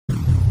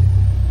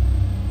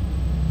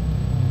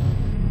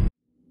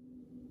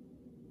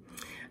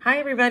Hi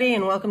everybody,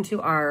 and welcome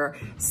to our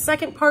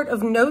second part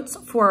of notes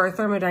for our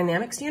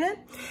thermodynamics unit.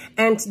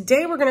 And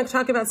today we're going to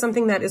talk about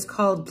something that is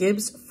called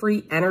Gibbs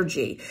free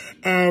energy,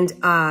 and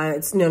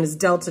it's known as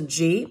delta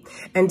G.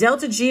 And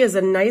delta G is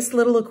a nice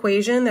little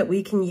equation that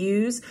we can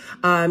use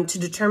to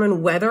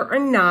determine whether or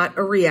not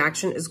a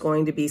reaction is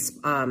going to be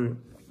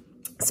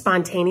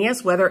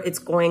spontaneous, whether it's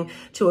going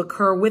to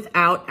occur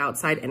without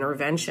outside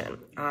intervention.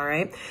 All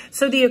right.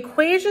 So the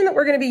equation that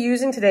we're going to be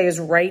using today is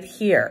right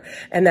here.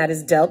 And that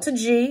is delta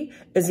G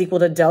is equal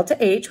to delta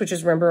H, which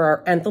is, remember,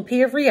 our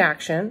enthalpy of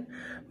reaction,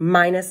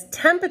 minus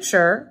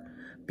temperature,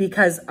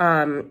 because,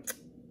 minus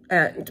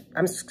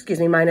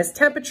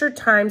temperature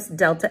times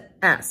delta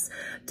S.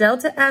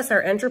 Delta S,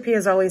 our entropy,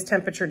 is always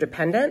temperature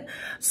dependent.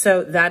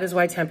 So that is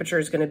why temperature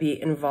is going to be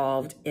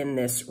involved in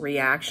this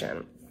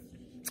reaction.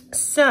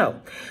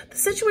 So the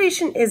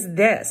situation is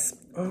this,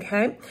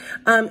 okay?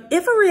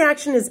 If a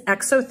reaction is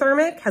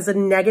exothermic, has a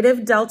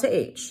negative delta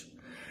H,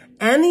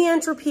 and the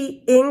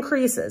entropy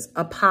increases,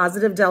 a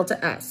positive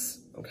delta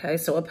S, okay?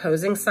 So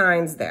opposing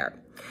signs there,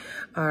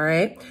 all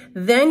right?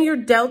 Then your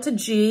delta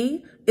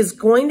G is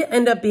going to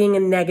end up being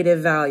a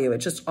negative value. It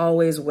just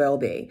always will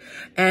be.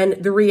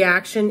 And the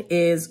reaction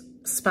is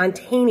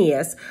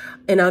spontaneous.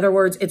 In other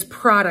words, it's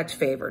product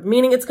favored,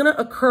 meaning it's going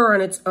to occur on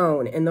its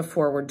own in the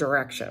forward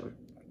direction.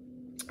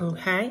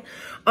 Okay.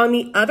 On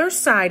the other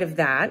side of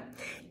that,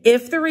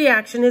 if the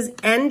reaction is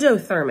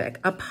endothermic,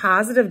 a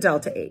positive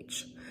delta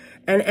H,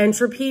 and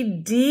entropy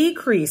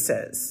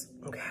decreases,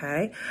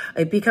 okay,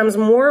 it becomes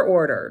more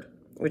ordered,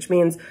 which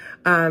means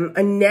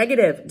a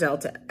negative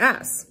delta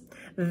S,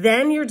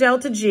 then your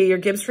delta G, your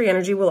Gibbs free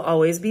energy, will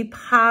always be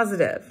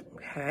positive.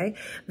 Okay,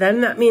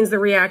 then that means the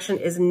reaction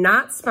is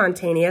not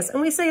spontaneous,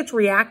 and we say it's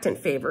reactant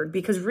favored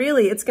because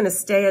really it's going to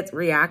stay at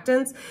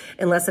reactants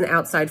unless an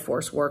outside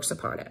force works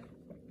upon it.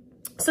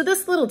 So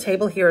this little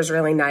table here is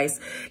really nice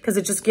because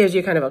it just gives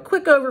you kind of a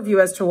quick overview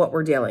as to what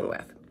we're dealing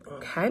with,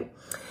 okay?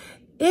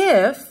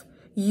 If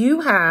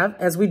you have,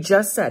 as we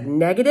just said,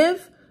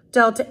 negative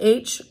delta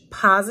H,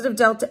 positive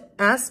delta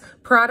S,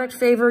 product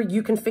favor,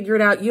 you can figure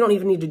it out. You don't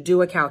even need to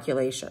do a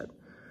calculation.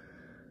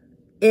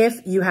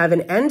 If you have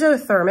an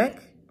endothermic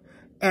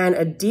and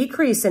a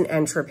decrease in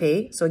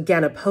entropy, so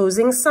again,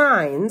 opposing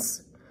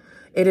signs,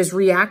 it is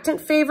reactant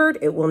favored.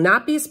 It will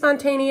not be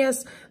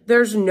spontaneous.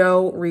 There's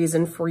no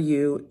reason for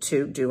you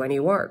to do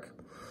any work.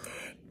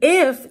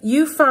 If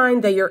you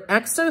find that you're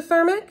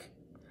exothermic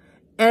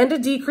and a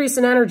decrease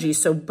in energy,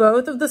 so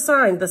both of the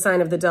signs, the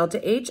sign of the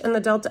delta H and the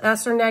delta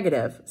S are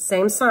negative,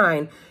 same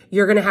sign,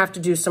 you're going to have to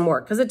do some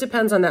work because it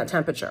depends on that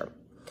temperature.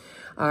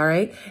 All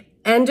right.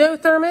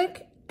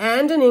 Endothermic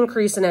and an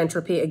increase in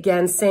entropy,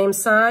 again, same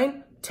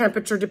sign,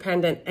 temperature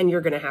dependent, and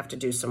you're going to have to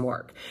do some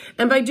work.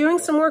 And by doing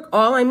some work,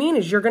 all I mean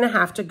is you're going to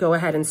have to go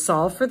ahead and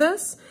solve for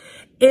this.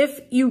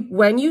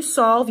 When you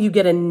solve, you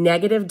get a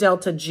negative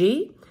delta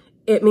G,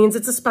 it means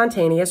it's a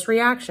spontaneous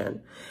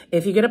reaction.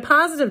 If you get a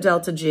positive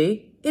delta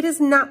G, it is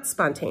not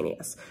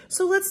spontaneous.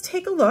 So let's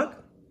take a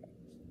look,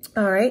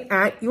 all right,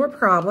 at your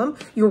problem.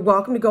 You're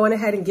welcome to go on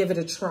ahead and give it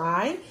a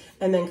try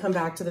and then come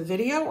back to the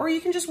video, or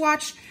you can just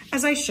watch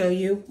as I show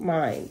you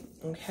mine,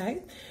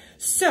 okay?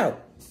 So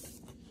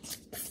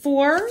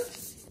for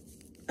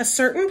a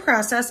certain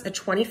process at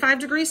 25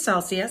 degrees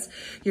Celsius,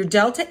 your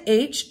delta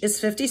H is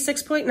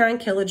 56.9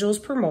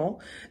 kilojoules per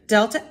mole.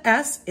 Delta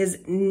S is,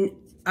 your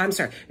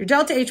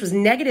delta H was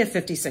negative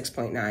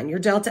 56.9. Your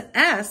delta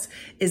S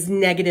is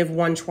negative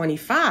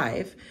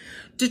 125.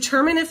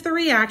 Determine if the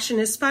reaction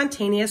is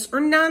spontaneous or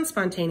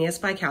non-spontaneous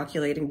by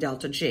calculating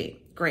delta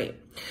G. Great.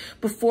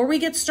 Before we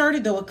get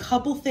started, though, a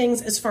couple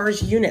things as far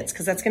as units,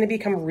 because that's going to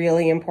become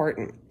really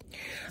important.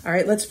 All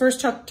right, let's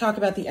first talk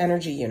about the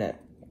energy unit.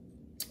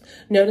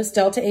 Notice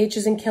delta H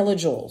is in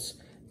kilojoules,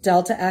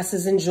 delta S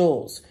is in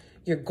joules.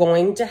 You're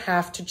going to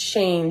have to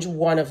change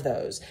one of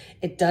those.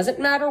 It doesn't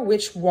matter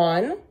which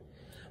one,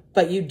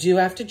 but you do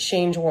have to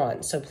change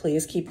one. So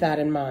please keep that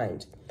in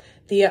mind.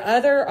 The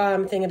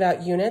other thing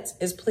about units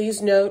is please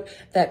note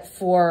that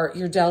for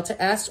your delta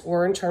S,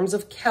 or in terms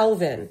of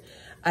Kelvin,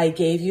 I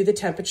gave you the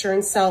temperature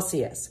in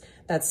Celsius.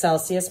 That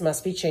Celsius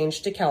must be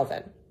changed to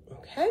Kelvin,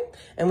 okay?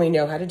 And we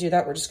know how to do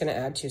that. We're just going to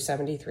add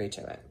 273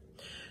 to it.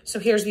 So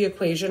here's the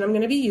equation I'm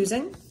going to be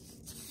using.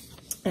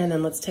 And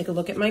then let's take a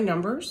look at my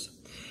numbers.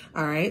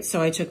 All right,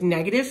 so I took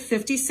negative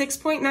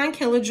 56.9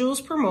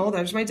 kilojoules per mole.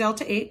 There's my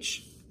delta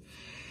H.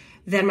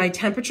 Then my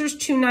temperature is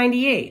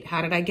 298.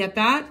 How did I get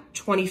that?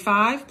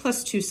 25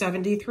 plus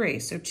 273,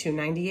 so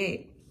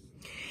 298.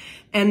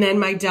 And then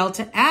my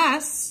delta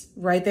S,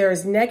 right there,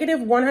 is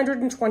negative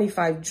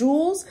 125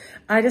 joules.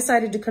 I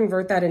decided to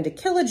convert that into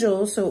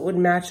kilojoules so it would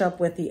match up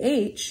with the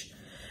H.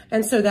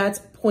 And so that's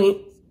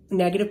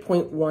negative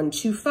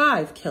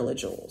 0.125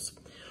 kilojoules.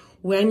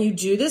 When you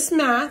do this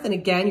math, and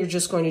again, you're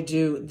just going to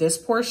do this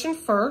portion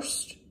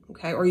first,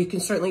 okay, or you can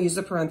certainly use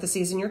the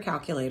parentheses in your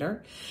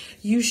calculator,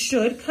 you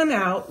should come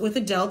out with a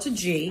delta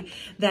G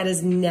that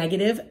is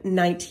negative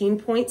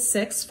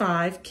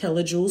 19.65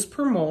 kilojoules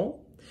per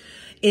mole.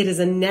 It is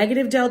a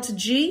negative delta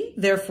G,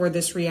 therefore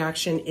this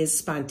reaction is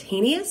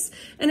spontaneous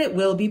and it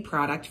will be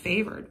product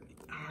favored.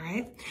 All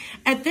right.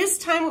 At this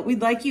time, what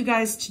we'd like you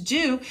guys to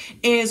do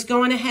is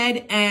go on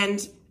ahead and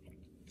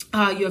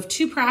you have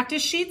 2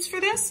 practice sheets for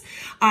this.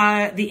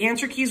 The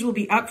answer keys will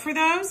be up for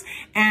those.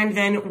 And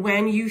then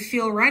when you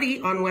feel ready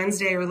on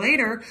Wednesday or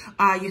later,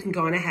 you can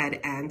go on ahead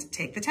and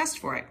take the test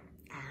for it.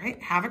 All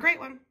right. Have a great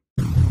one.